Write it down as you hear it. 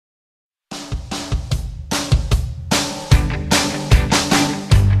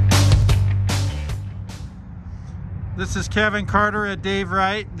This is Kevin Carter at Dave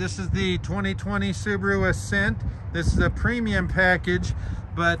Wright. This is the 2020 Subaru Ascent. This is a premium package,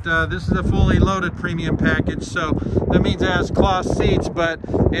 but this is a fully loaded premium package. So that means it has cloth seats, but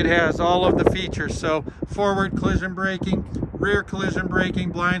it has all of the features. So forward collision braking, rear collision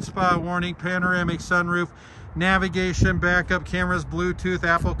braking, blind spot warning, panoramic sunroof, navigation, backup cameras, Bluetooth,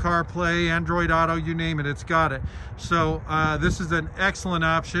 Apple CarPlay, Android Auto, you name it, it's got it. So this is an excellent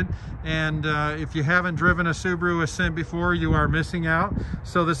option, and if you haven't driven a Subaru Ascent before, you are missing out.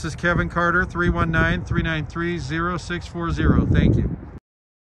 So this is Kevin Carter, 319-393-0640. Thank you.